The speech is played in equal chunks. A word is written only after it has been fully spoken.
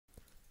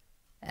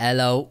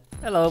Hello.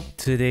 Hello.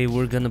 Today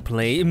we're gonna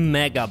play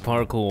Mega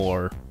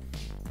Parkour.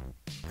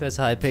 Because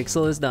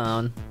Hypixel is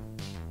down.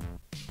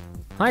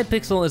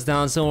 Hypixel is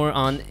down, so we're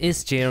on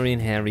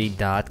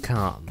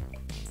JerryVsHarry.com.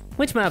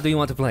 Which map do you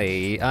want to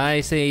play? I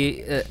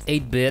say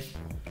 8-bit.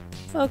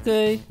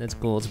 Okay. That's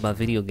cool, it's about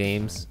video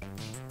games.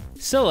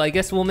 So I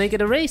guess we'll make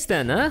it a race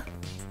then, huh?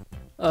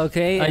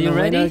 Okay, Are and you the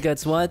winner ready?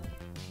 gets what?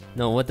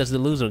 No, what does the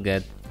loser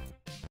get?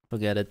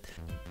 Forget it.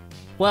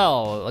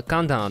 Well, a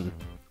countdown.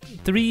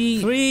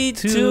 3,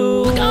 2,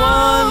 2, 1.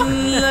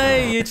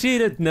 Hey, you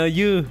cheated. No,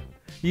 you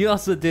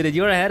also did it.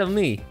 You're ahead of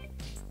me.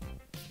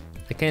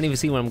 I can't even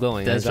see where I'm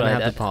going. That's I'm gonna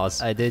right. have to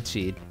pause. I did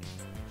cheat.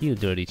 You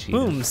dirty cheater.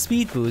 Boom,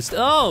 speed boost.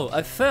 Oh,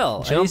 I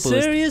fell. Jump Are you boost.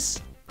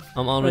 serious?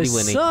 I'm already I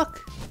winning.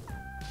 suck.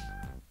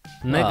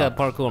 Mega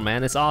Wow. parkour,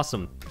 man. It's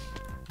awesome.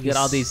 You get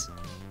all these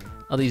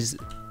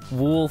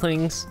wool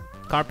things,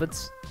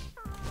 carpets.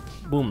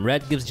 Boom.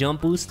 Red gives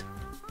jump boost.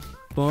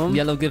 Boom.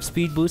 Yellow gives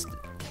speed boost.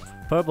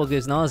 Purple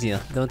gives nausea.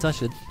 Don't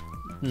touch it.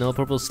 No,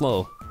 purple's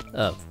slow.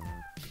 Oh.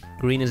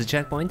 Green is a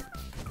checkpoint.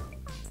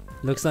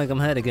 Looks like I'm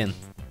ahead again.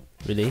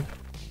 Really?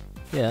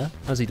 Yeah.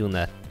 How's he doing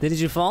that? Did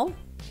you fall?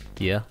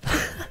 Yeah.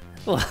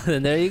 Well,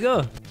 then there you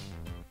go.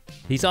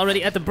 He's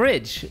already at the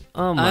bridge.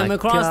 Oh my god. I'm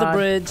across the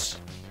bridge.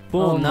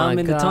 Boom, Oh now my I'm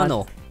in the God.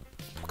 tunnel.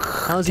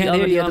 How's he Can't hear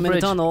already you, at I'm the in the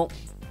bridge? tunnel.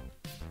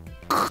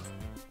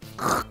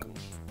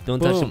 Don't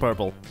touch the Boom.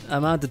 purple.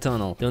 I'm out the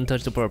tunnel. Don't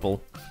touch the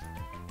purple.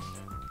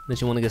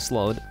 Unless you want to get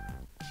slowed.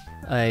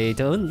 I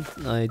do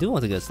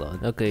want to get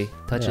slowed. Okay,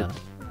 touch Yeah. it.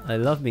 I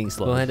love being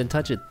slowed. Go ahead and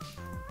touch it.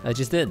 I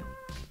just did.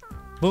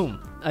 Boom.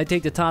 I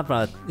take the top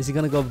route. Is he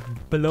gonna go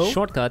below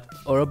Shortcut.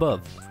 or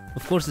above?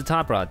 Of course, the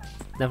top rod.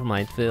 Never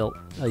mind, Phil.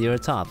 Oh, you're a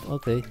top.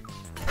 Okay.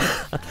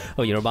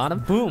 Oh, you're a bottom?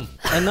 Boom.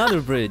 Another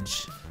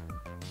bridge.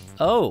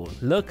 Oh,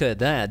 look at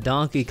that.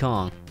 Donkey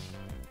Kong.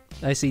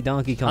 I see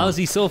Donkey Kong. How is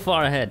he so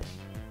far ahead?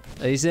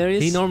 Are you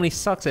serious? He normally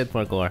sucks at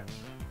parkour.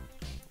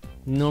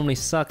 He normally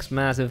sucks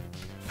massive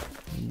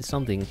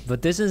something.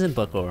 But this isn't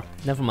parkour.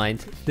 Never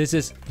mind. This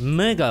is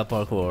mega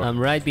parkour. I'm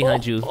right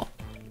behind you.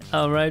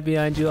 I'm right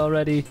behind you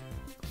already.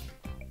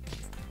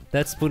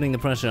 That's putting the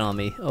pressure on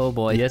me. Oh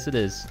boy. Yes, it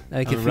is.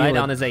 I can I'm feel right it.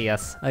 on his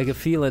ass. I can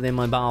feel it in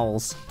my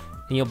bowels.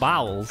 In your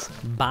bowels.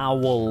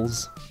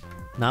 Bowels.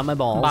 Not my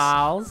balls.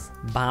 Bowels.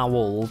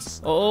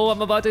 Bowels. Oh,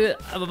 I'm about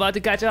to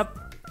catch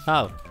up.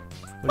 Oh.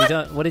 What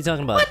are you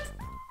talking about?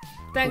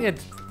 Dang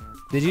it.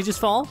 Did you just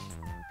fall?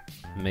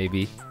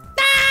 Maybe.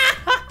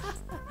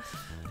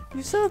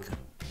 You suck.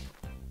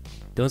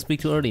 Don't speak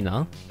too early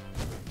now.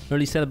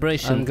 Early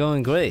celebration I'm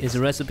going great. is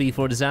a recipe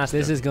for disaster.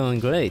 This is going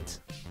great.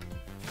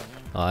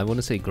 Oh, I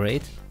wouldn't say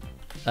great.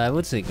 I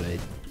would say great.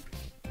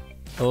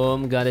 Oh,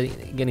 I'm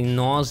getting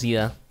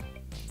nausea.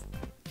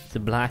 The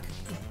black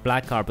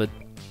carpet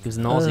gives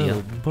nausea.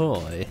 Oh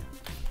boy.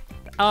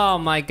 Oh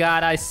my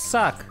god, I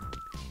suck.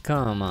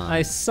 Come on.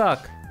 I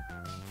suck.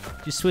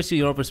 Just switch to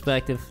your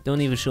perspective.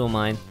 Don't even show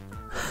mine.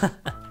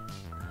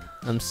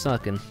 I'm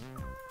sucking.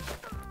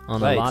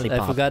 On a Right,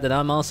 lollipop. I forgot that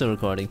I'm also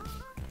recording.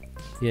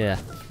 Yeah.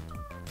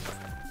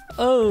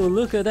 Oh,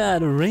 look at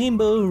that.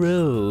 Rainbow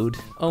Road.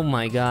 Oh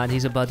my god,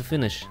 he's about to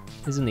finish,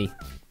 isn't he?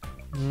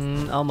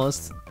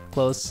 Almost.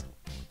 Close.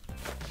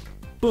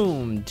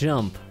 Boom.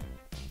 Jump.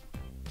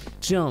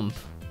 Jump.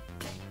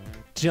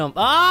 Jump.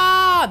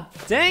 Ah!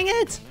 Dang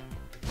it!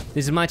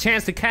 This is my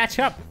chance to catch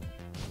up.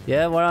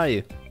 Yeah, where are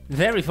you?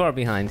 Very far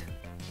behind.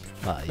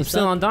 I'm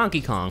still on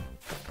Donkey Kong.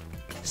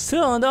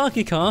 Still on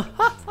Donkey Kong.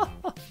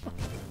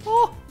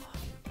 Oh.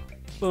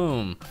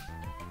 Boom.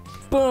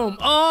 Boom.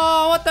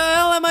 Oh, what the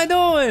hell am I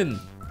doing?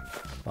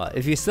 Well,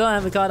 if you still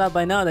haven't caught up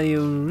by now, then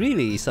you're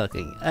really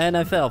sucking. And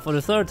I fell for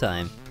the third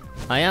time.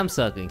 I am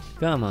sucking.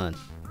 Come on.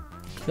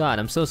 God,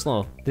 I'm so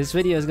slow. This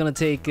video is gonna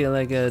take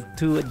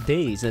 2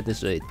 days at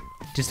this rate.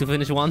 Just to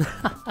finish one.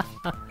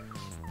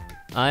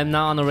 I'm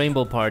now on the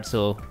rainbow part,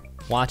 so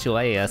watch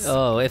your ass.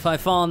 Oh, if I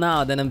fall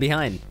now, then I'm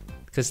behind.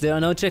 Because there are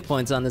no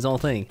checkpoints on this whole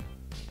thing.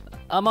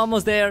 I'm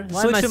almost there.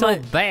 Why am I so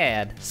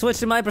bad? Switch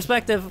to my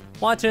perspective.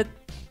 Watch it.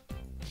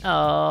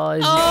 Oh,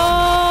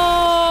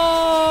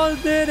 Oh,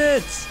 did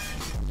it!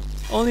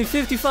 Only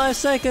 55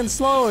 seconds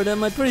slower than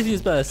my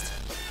previous best.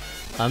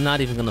 I'm not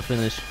even gonna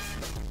finish.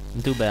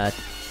 I'm too bad.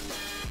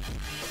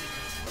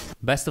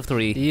 Best of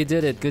 3. You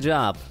did it. Good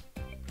job.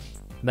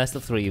 Best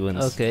of 3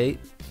 wins. Okay.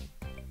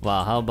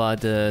 Wow, how about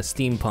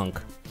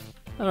steampunk?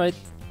 All right.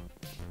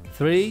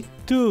 3,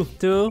 2,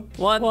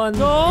 1, Go!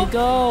 go!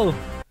 Go!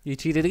 You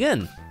cheated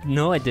again.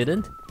 No, I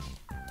didn't.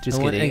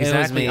 Just I went kidding.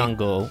 exactly it was on me.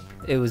 go.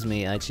 It was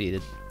me. I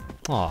cheated.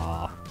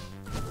 Aw.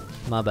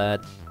 My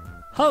bad.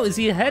 How is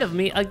he ahead of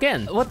me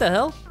again? What the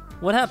hell?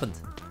 What happened?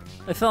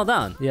 I fell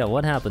down. Yeah,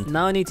 what happened?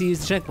 Now I need to use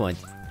the checkpoint.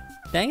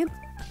 Dang it.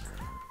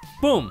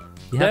 Boom.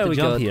 You there have to we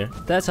jump go. here.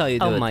 That's how you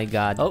do it. Oh my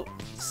god. Oh,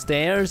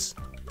 stairs.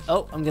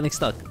 Oh, I'm getting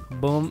stuck.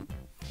 Boom.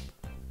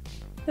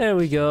 There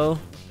we go.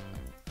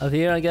 Up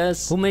here, I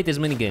guess. Who made this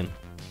minigame?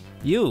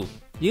 You.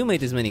 You made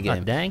this minigame.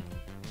 God dang.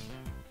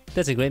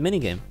 That's a great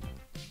minigame.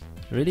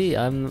 Really?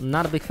 I'm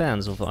not a big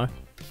fan so far.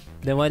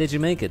 Then why did you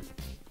make it?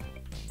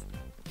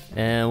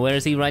 And where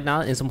is he right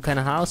now? In some kind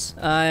of house?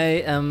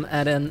 I am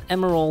at an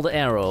emerald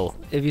arrow.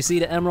 If you see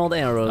the emerald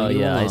arrow, Oh you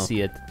yeah, will I know.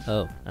 see it.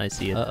 Oh, I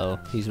see it. uh-oh.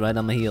 He's right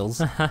on my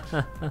heels.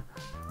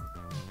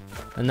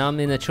 And now I'm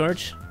in a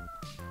church.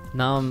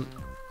 Now I'm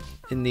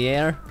in the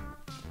air,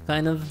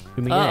 kind of.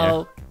 In the air.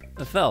 Uh-oh.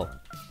 I fell.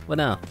 What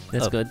now?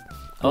 That's Oh. good.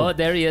 Boom. Oh,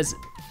 there he is.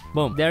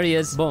 Boom. There he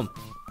is. Boom.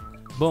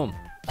 Boom.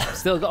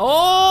 Still go.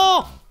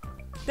 Oh!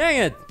 Dang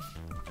it!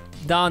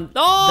 Down.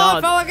 Oh, down.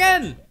 I fell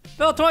again!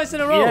 Fell twice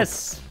in a row.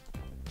 Yes.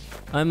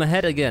 I'm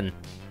ahead again.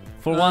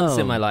 For once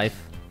in Oh. my life.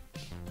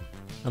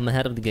 I'm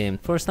ahead of the game.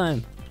 First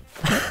time.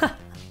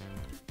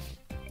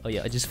 Oh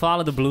yeah, I just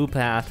follow the blue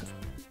path.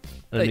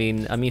 I Hey.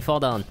 mean, fall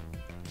down.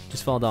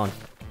 Just fall down.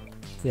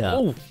 Yeah.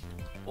 Oh,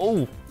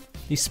 oh,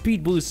 these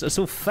speed boosts are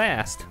so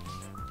fast.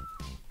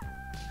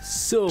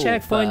 So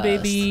Checkpoint,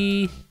 fast.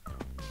 baby.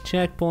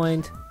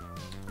 Checkpoint.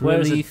 Where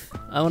is it? Relief.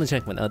 I want to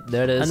check one.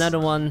 There it is. Another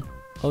one.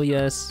 Oh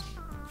yes.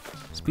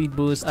 Speed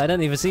boost. I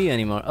don't even see you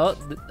anymore. Oh,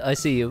 I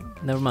see you.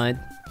 Never mind.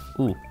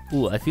 Ooh,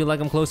 ooh, I feel like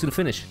I'm close to the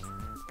finish.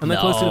 Am I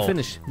close to the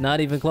finish? Not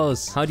even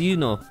close. How do you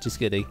know? Just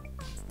kidding.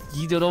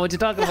 You don't know what you're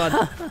talking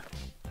about.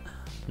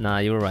 Nah,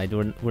 you were right.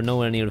 We're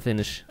nowhere near the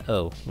finish.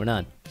 Oh, we're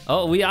not.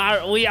 Oh, we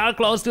are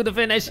close to the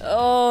finish.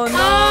 Oh no!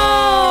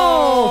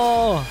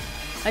 Oh!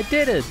 I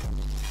did it.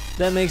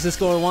 That makes the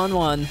score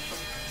 1-1.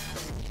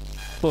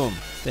 Boom.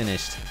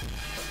 Finished.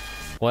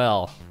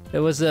 Well, It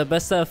was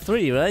best out of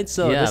 3, right?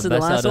 So yeah, this is the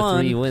best last out of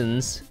one. 3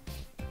 wins.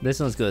 This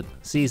one's good.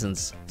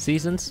 Seasons.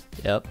 Seasons?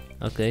 Yep.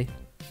 Okay.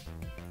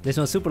 This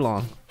one's super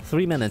long.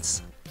 3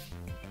 minutes.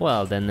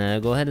 Well, then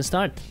go ahead and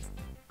start.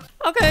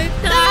 Okay.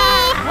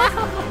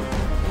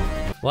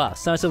 Wow.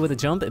 Starts off with a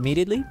jump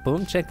immediately.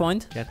 Boom.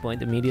 Checkpoint.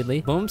 Checkpoint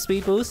immediately. Boom.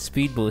 Speed boost.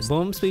 Speed boost.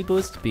 Boom. Speed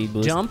boost. Speed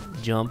boost. Jump.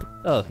 Jump.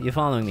 Oh, you're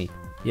following me.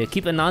 Yeah,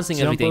 keep announcing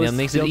Jump everything. boost, That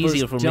makes it jump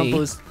easier boost, for jump me.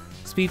 Boost,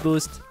 speed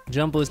boost,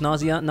 jump boost,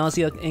 nausea,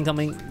 nausea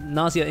incoming,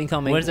 nausea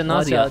incoming. Where's the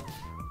Watch nausea? out.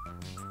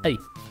 Hey,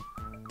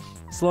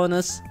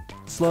 Slowness,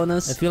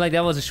 slowness. I feel like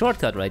that was a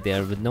shortcut right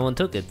there, but no one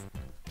took it.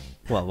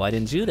 Well, why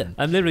didn't you then?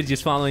 I'm literally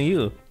just following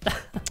you.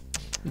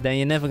 Then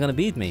you're never gonna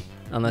beat me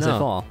unless I No.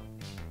 fall.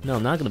 No,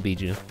 I'm not gonna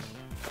beat you.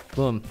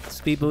 Boom,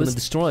 speed I'm gonna boost.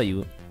 destroy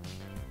you.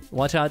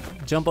 Watch out!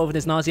 Jump over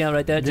this nausea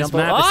right there. This Jump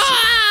over. map is-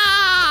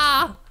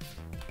 Ah!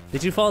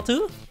 Did you fall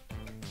too?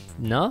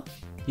 No,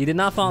 You did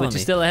not follow but me.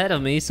 you're still ahead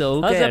of me, so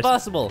who How's that cares?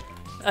 possible?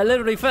 I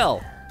literally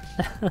fell.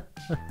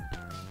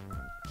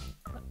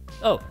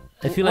 Oh,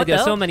 I feel what like the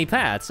there's so hell? many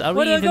paths. Are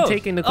Where we did I even go?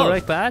 taking the Oh.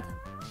 correct path?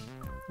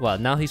 Well,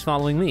 now he's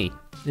following me,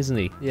 isn't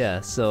he? Yeah.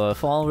 So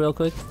fall real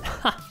quick.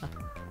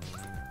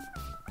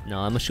 No,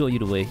 I'm gonna show you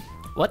the way.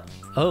 What?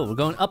 Oh, we're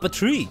going up a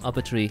tree. Up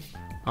a tree.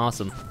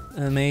 Awesome.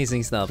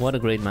 Amazing stuff. What a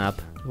great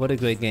map. What a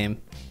great game.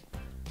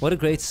 What a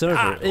great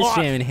server. It's oh,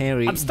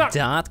 I'm stuck.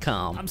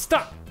 JerryVsHarry.com. I'm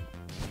stuck.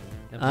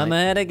 I'm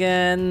ahead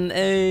again.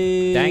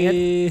 Hey. Dang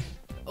it.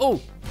 Oh,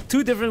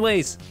 2 different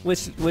ways.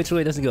 Which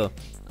way does it go?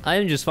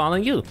 I'm just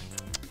following you.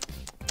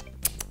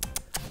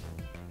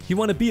 You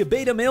want to be a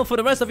beta male for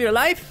the rest of your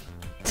life?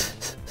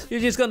 You're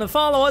just gonna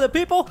follow other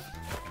people?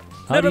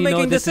 How Never do you know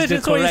making this is the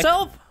decisions for correct-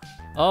 yourself?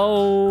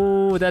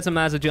 Oh, that's a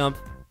massive jump.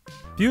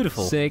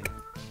 Beautiful. Sick.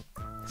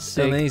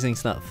 Sick. Amazing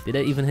stuff. Did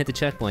I even hit the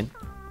checkpoint?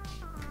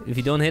 If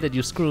you don't hit it,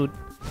 you're screwed.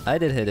 I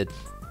did hit it.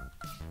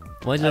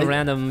 Why is there a I-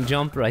 random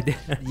jump right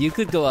there? You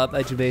could go up.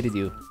 I baited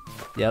you.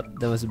 Yep,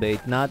 that was a bait.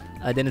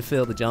 I didn't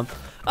fail the jump.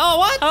 Oh,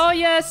 what? Oh,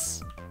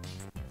 yes!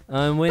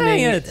 I'm winning.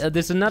 Dang it.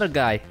 There's another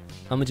guy.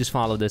 I'm gonna just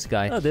follow this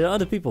guy. Oh, there are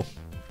other people.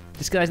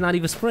 This guy's not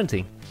even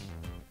sprinting.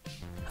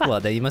 Well,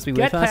 then you must be way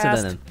Get faster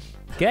past. than him.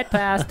 Get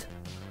past.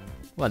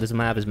 Well, this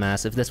map is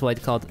massive. That's why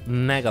it's called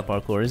Mega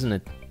Parkour, isn't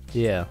it?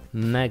 Yeah.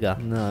 Mega.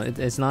 No,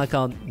 it's not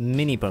called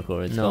mini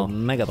parkour. It's No. called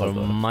mega Or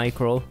parkour.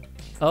 micro.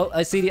 Oh,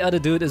 I see the other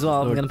dude as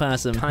well. Or I'm gonna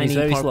pass him. tiny He's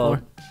very slow.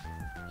 parkour.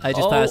 I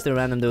just Oh. passed the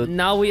random dude.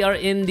 Now we are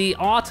in the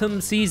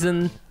autumn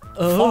season.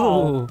 Oh.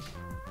 Fall.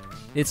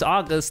 It's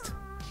August.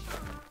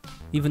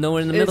 Even though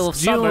we're in the middle of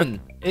It's summer. June.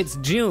 It's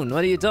June.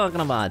 What are you talking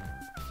about?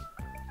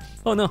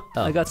 Oh no,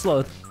 Oh. I got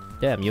slowed.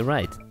 Damn, you're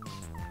right.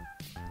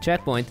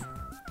 Checkpoint.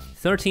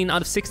 13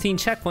 out of 16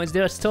 checkpoints.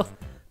 There's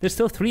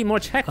still 3 more Oh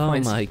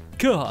checkpoints. my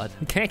god.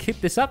 You can't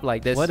keep this up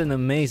like this. What an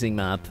amazing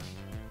map.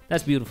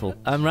 That's beautiful.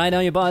 I'm right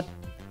on your butt.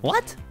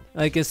 What?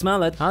 I can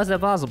smell it. How is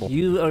that possible?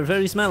 You are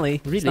very smelly.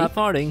 Really? Stop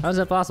farting. How is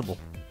that possible?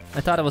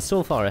 I thought I was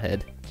so far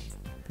ahead.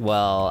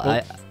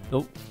 Well,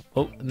 Oh,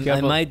 oh, I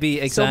careful. might be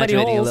So many exaggerating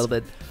a holes. little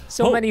bit.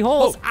 So Oh, many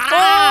holes. Oh!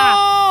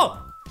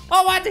 Ah!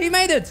 Oh, what? He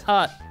made it!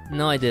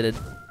 No, I didn't.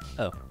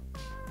 Oh.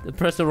 I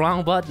pressed the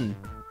wrong button.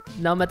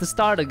 Now I'm at the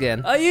start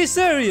again. Are you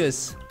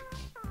serious?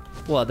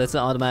 Well, that's an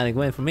automatic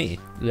win for me.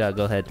 Yeah,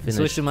 go ahead. Finish.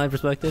 Switch to my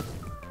perspective.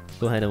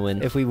 Go ahead and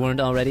win. If we weren't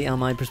already on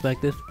my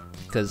perspective.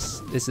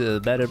 Because this is a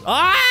better...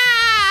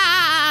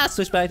 Ah!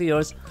 Switch back to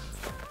yours.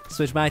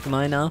 Switch back to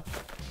mine now.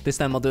 This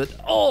time I'll do it.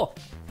 Oh!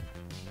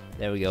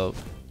 There we go.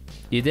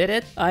 You did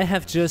it? I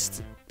have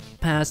just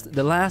passed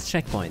the last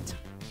checkpoint.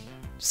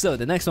 So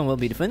the next one will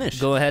be the finish.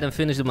 Go ahead and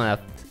finish the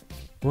map.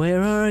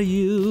 Where are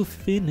you?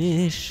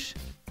 Finish.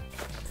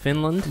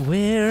 Finland?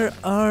 Where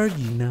are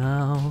you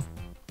now?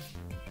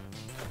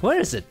 Where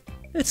is it?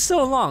 It's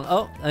so long.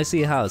 Oh, I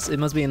see a house. It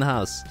must be in the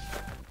house.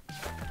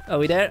 Are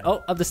we there?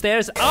 Oh, up the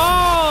stairs.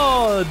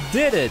 Oh,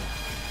 did it.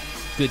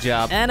 Good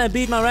job. And I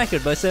beat my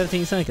record by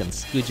 17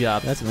 seconds. Good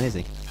job. That's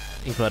amazing.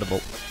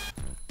 Incredible.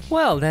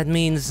 Well, that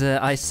means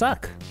I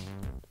suck.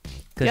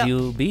 Because Yeah.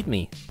 you beat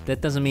me. That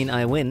doesn't mean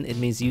I win, it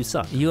means you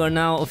suck. You are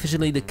now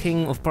officially the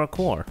king of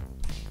parkour.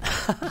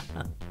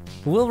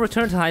 We'll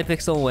return to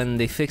Hypixel when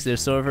they fix their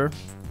server,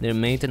 their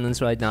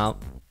maintenance right now.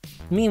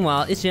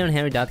 Meanwhile,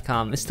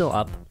 JerryVsHarry.com is still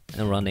up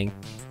and running.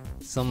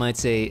 Some might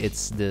say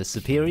it's the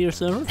superior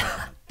server.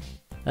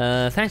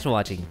 Thanks for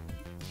watching.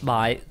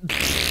 Bye.